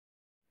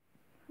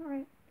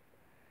Alright.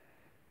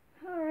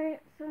 Alright,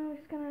 so I'm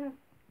just gonna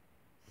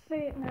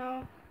say it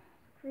now.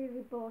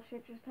 Crazy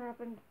bullshit just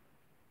happened.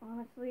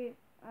 Honestly,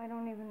 I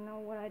don't even know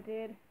what I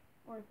did,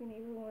 or if it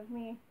even was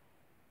me.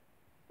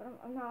 But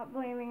I'm not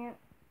blaming it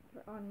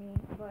on me,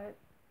 but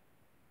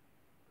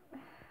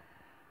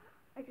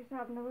I just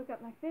happened to look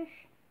at my fish,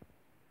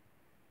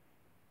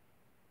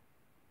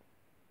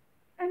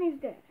 and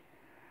he's dead.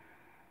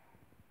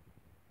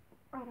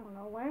 I don't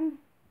know when.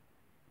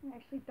 I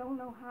actually don't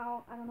know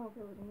how. I don't know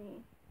if it was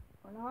me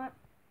or not,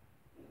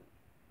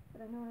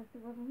 but I noticed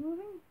it wasn't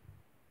moving,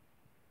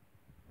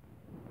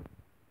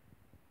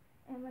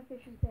 and my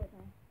fish is dead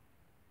now.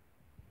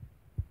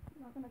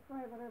 I'm not gonna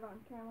cry about it on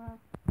camera.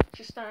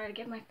 Just thought I'd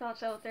get my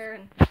thoughts out there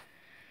and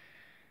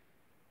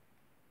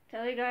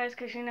tell you guys,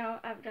 because you know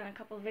I've done a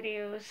couple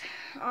videos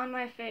on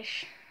my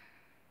fish.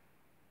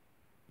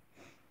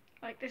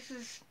 Like, this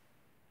is,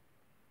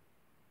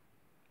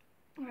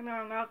 I know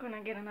I'm not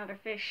gonna get another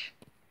fish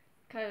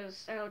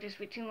because that'll just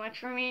be too much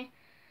for me,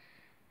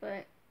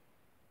 but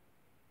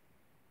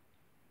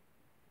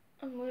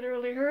I'm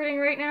literally hurting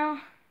right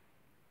now.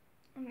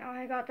 And now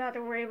I got that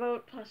to worry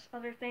about, plus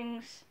other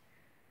things.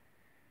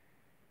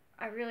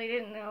 I really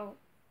didn't know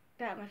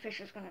that my fish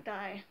was gonna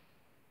die.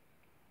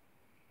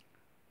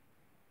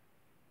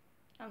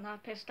 I'm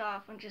not pissed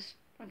off. I'm just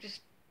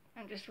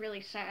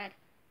really sad.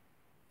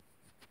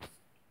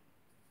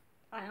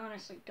 I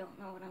honestly don't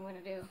know what I'm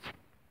gonna do.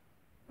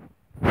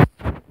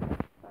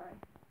 Sorry.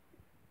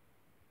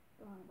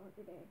 Go on about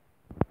your day.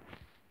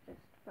 Just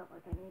felt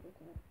like I needed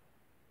to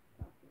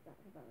talk to you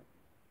guys about it.